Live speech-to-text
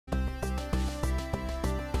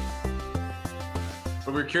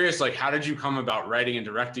But we're curious, like, how did you come about writing and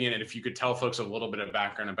directing it? And if you could tell folks a little bit of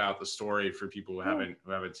background about the story for people who haven't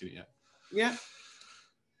seen it yet. Yeah.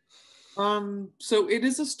 So it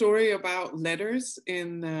is a story about letters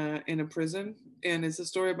in a prison, and it's a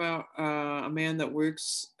story about a man that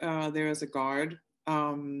works there as a guard,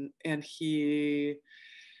 and he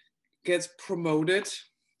gets promoted,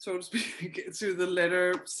 so to speak, to the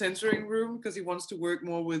letter censoring room because he wants to work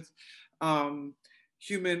more with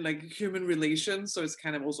human relations. So it's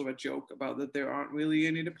kind of also a joke about that there aren't really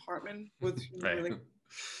any department with human relations.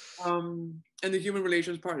 And the human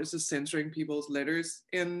relations part is just censoring people's letters,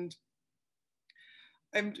 and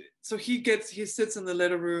so he sits in the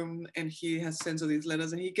letter room and he has censored these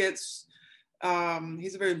letters, and he gets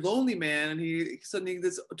he's a very lonely man, and he suddenly,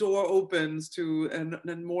 this door opens to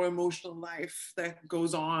a more emotional life that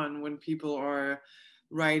goes on when people are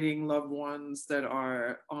writing loved ones that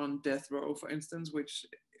are on death row, for instance, which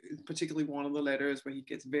is particularly one of the letters where he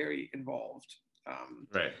gets very involved.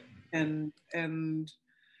 And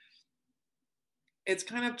it's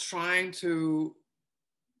kind of trying to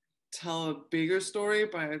tell a bigger story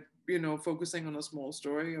by, focusing on a small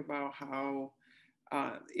story about how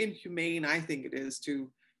inhumane I think it is to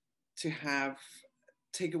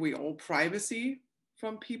take away all privacy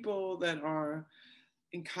from people that are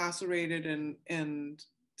incarcerated, and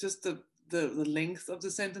just the length of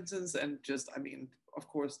the sentences, and just, of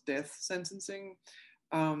course, death sentencing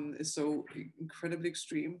is so incredibly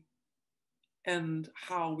extreme, and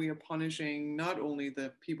how we are punishing not only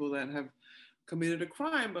the people that have committed a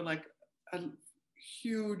crime, but like a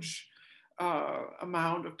huge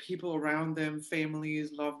amount of people around them,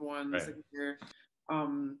 families, loved ones.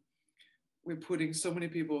 We're putting so many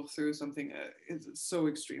people through something is so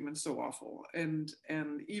extreme and so awful, and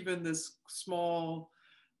even this small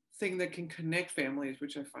thing that can connect families,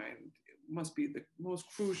 which I find must be the most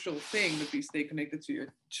crucial thing, that we stay connected to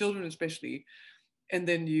your children especially, and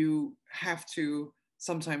then you have to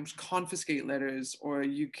sometimes confiscate letters, or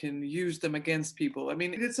you can use them against people. I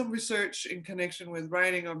did some research in connection with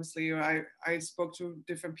writing, obviously. I spoke to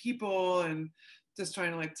different people and just trying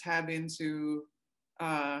to like tap into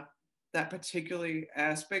that particular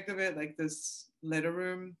aspect of it, like this letter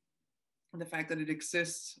room and the fact that it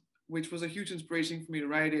exists, which was a huge inspiration for me to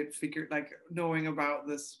write it, knowing about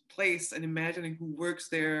this place and imagining who works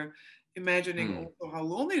there, imagining also how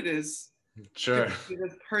lonely it is. Sure.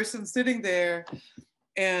 This person sitting there,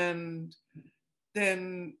 and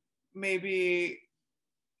then maybe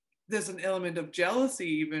there's an element of jealousy,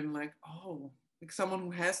 even like someone who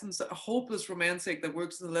hasn't, a hopeless romantic that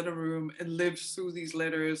works in the letter room and lives through these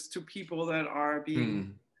letters to people that are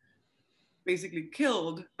being basically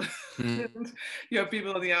killed. And you have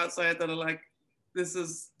people on the outside that are like, this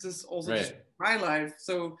is just also just my life.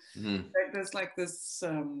 So there's like this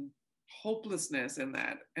hopelessness in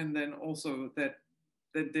that, and then also that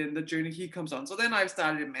then the journey he comes on. So then I've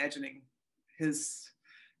started imagining his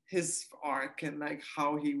arc and like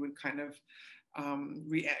how he would kind of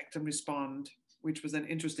react and respond, which was then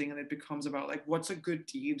interesting. And it becomes about like, what's a good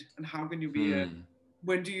deed, and how can you be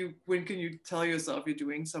when can you tell yourself you're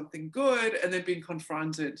doing something good, and then being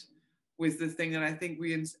confronted with the thing that I think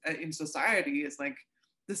we in society is like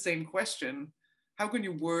the same question. How can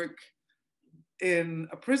you work in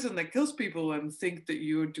a prison that kills people and think that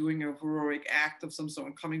you're doing a heroic act of some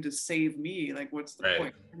sort, coming to save me? Like, what's the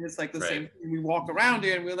point? And it's like the same thing. We walk around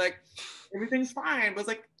here and we're like, everything's fine, but it's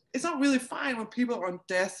like, it's not really fine when people are on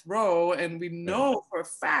death row, and we know for a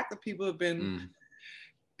fact that people have been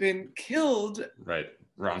killed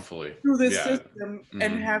wrongfully through this system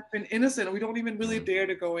and have been innocent, and we don't even really dare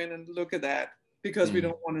to go in and look at that because we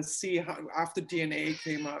don't want to see how after DNA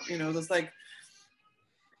came up. There's like,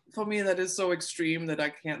 for me, that is so extreme that I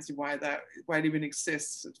can't see why it even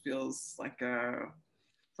exists. It feels like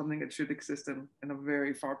something that should exist in a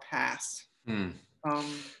very far past.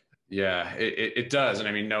 Yeah, it does.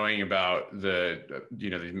 And knowing about the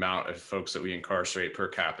amount of folks that we incarcerate per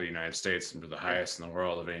capita in the United States, and the highest in the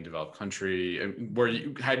world of any developed country, was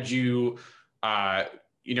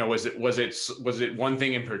it one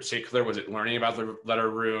thing in particular? Was it learning about the letter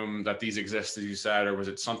room, that these exist, as you said, or was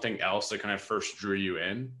it something else that kind of first drew you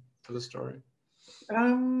in to the story?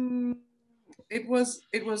 It was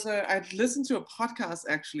I'd listened to a podcast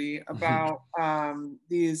actually about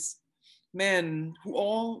these men who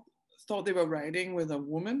all thought they were writing with a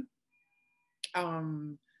woman.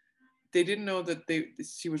 They didn't know that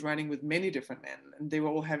she was writing with many different men, and they were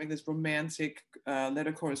all having this romantic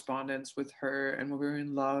letter correspondence with her, and were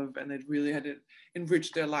in love, and it really had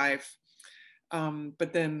enriched their life.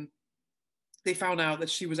 But then they found out that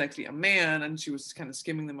she was actually a man, and she was kind of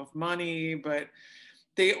skimming them of money. But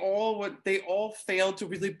they all failed to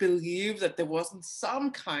really believe that there wasn't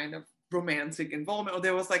some kind of romantic involvement, or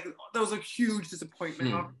there was a huge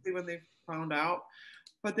disappointment obviously when they found out,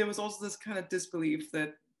 but there was also this kind of disbelief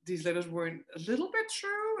that these letters weren't a little bit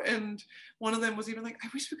true. And one of them was even like, I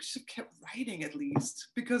wish we could have kept writing at least,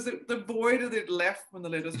 because the void that it left when the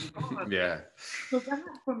letters were gone. Yeah. So that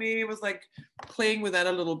for me was like playing with that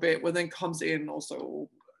a little bit, where then comes in also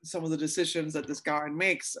some of the decisions that this guy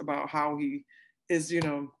makes about how he is,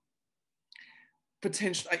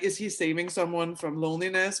 potential, is he saving someone from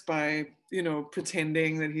loneliness by,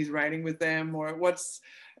 pretending that he's writing with them, or what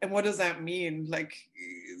does that mean? Like,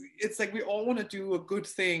 it's like we all want to do a good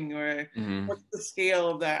thing, or what's the scale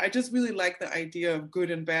of that? I just really like the idea of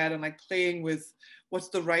good and bad, and like playing with what's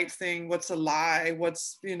the right thing, what's a lie,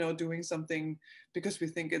 what's, doing something because we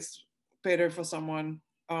think it's better for someone.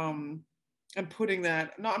 And putting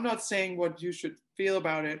that, no, I'm not saying what you should feel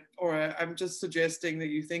about it, or I'm just suggesting that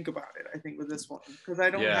you think about it, I think, with this one, because I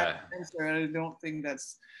don't have an answer, and I don't think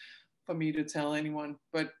that's for me to tell anyone.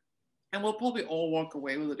 And we'll probably all walk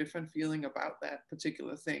away with a different feeling about that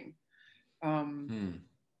particular thing.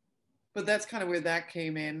 But that's kind of where that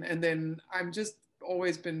came in. And then I'm just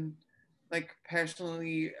always been like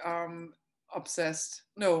passionately upset.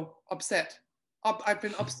 I've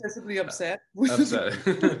been obsessively upset with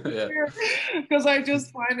because I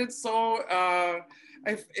just find it so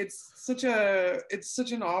it's such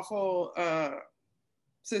an awful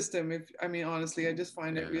system. Honestly, I just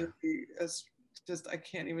find it really as just, I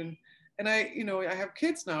can't even, and I have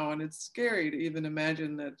kids now, and it's scary to even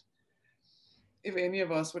imagine that if any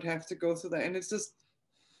of us would have to go through that. And it's just,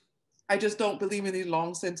 I just don't believe in these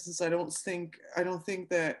long sentences. I don't think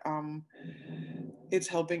that it's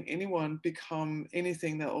helping anyone become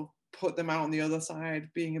anything that will put them out on the other side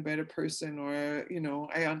being a better person. Or,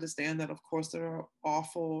 I understand that of course there are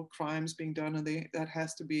awful crimes being done, and that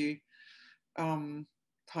has to be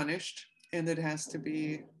punished, and it has to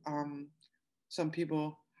be, some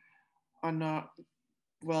people are not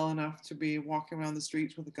well enough to be walking around the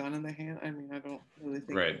streets with a gun in their hand. I don't really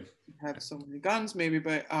think we have so many guns maybe,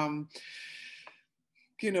 but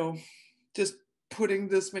just putting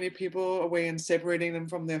this many people away and separating them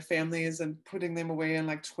from their families and putting them away in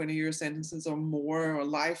like 20-year sentences or more, or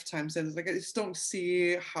lifetime sentences. Like, I just don't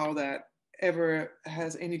see how that ever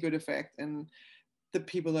has any good effect. And the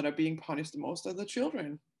people that are being punished the most are the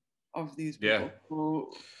children of these people.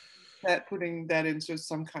 So that, putting that into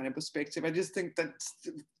some kind of perspective, I just think that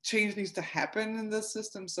change needs to happen in this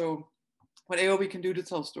system. So whatever we can do to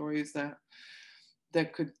tell stories that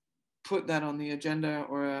could put that on the agenda,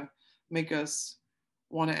 or make us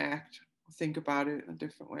want to act, think about it in a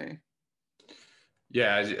different way.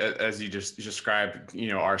 Yeah, as you just described,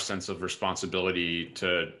 our sense of responsibility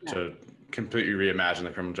to completely reimagine the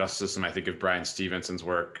criminal justice system. I think of Brian Stevenson's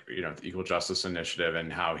work, the Equal Justice Initiative,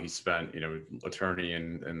 and how he spent, attorney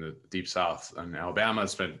in the Deep South in Alabama,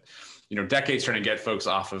 spent, decades trying to get folks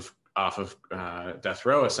off of death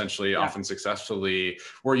row, essentially, often successfully.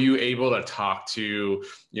 Were you able to talk to,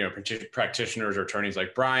 practitioners or attorneys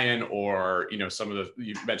like Brian, or, you mentioned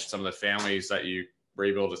some of the families that you were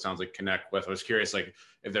able to, sounds like, connect with? I was curious, like,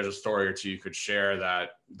 if there's a story or two you could share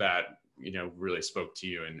that really spoke to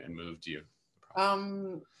you and moved you.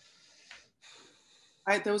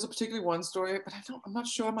 There was a particularly one story, but I'm not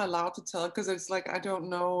sure I'm allowed to tell, because it's like, I don't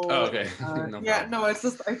know. Oh, okay. It's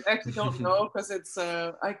just, I actually don't know, because it's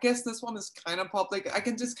I guess this one is kind of public. I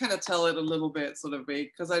can just kind of tell it a little bit sort of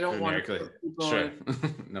vague, because I don't want to put people in.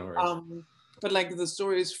 No worries. But like the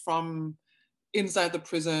stories from inside the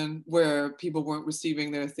prison, where people weren't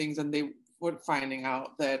receiving their things, and they were finding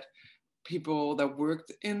out that people that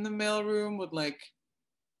worked in the mailroom would like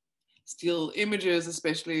steal images,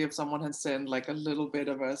 especially if someone had sent like a little bit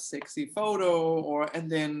of a sexy photo,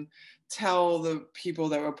 and then tell the people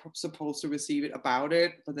that were supposed to receive it about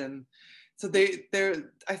it. But then, so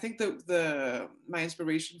I think my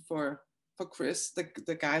inspiration for Chris,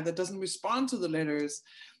 the guy that doesn't respond to the letters,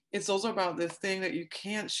 it's also about this thing that you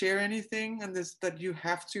can't share anything, and that you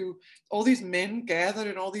have to, all these men gathered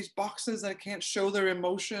in all these boxes that can't show their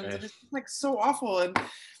emotions, and it's like so awful.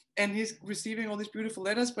 And he's receiving all these beautiful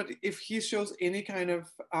letters, but if he shows any kind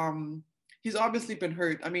of, he's obviously been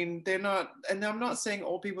hurt. They're not, and I'm not saying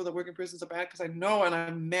all people that work in prisons are bad, because I know, and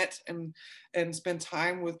I met and spent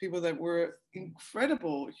time with people that were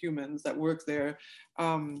incredible humans that work there,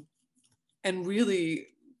 and really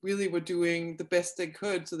were doing the best they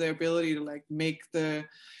could to their ability to like make the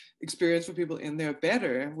experience for people in there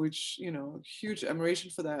better, which, huge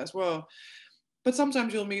admiration for that as well. but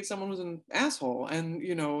sometimes you'll meet someone who's an asshole, and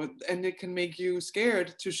you know, and it can make you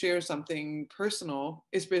scared to share something personal,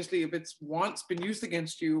 especially if it's once been used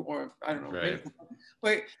against you, or I don't know, many Right. times.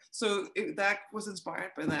 But so that was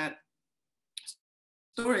inspired by that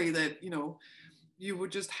story, that you know, you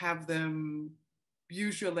would just have them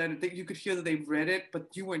use your letter, that you could hear that they read it but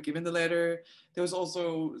you weren't given the letter. There was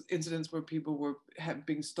also incidents where people were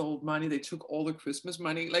being stole money, they took all the Christmas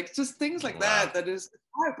money, like just things like Wow. that, that is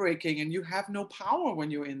heartbreaking, and you have no power when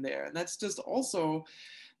you're in there, and that's just also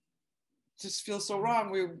just feels so wrong.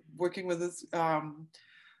 We're working with this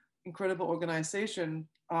incredible organization,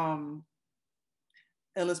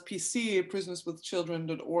 LSPC,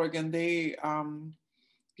 prisonswithchildren.org, and they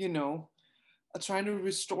you know, trying to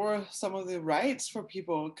restore some of the rights for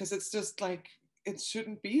people, because it's just like, it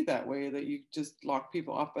shouldn't be that way, that you just lock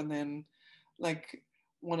people up. And then like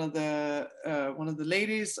one of the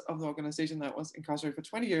ladies of the organization that was incarcerated for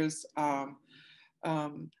 20 years,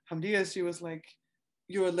 Hamdia, she was like,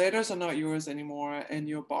 your letters are not yours anymore, and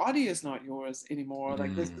your body is not yours anymore.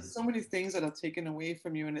 Like there's Mm. so many things that are taken away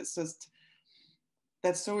from you, and it's just,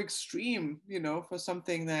 that's so extreme, you know, for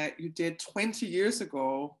something that you did 20 years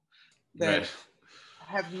ago, Right. that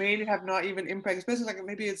have maybe have not even impact, especially like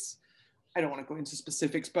maybe it's, I don't want to go into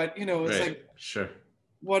specifics, but you know, it's Right. like, Sure.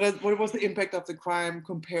 what was the impact of the crime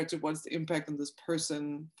compared to what's the impact on this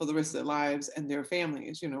person for the rest of their lives and their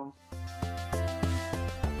families, you know?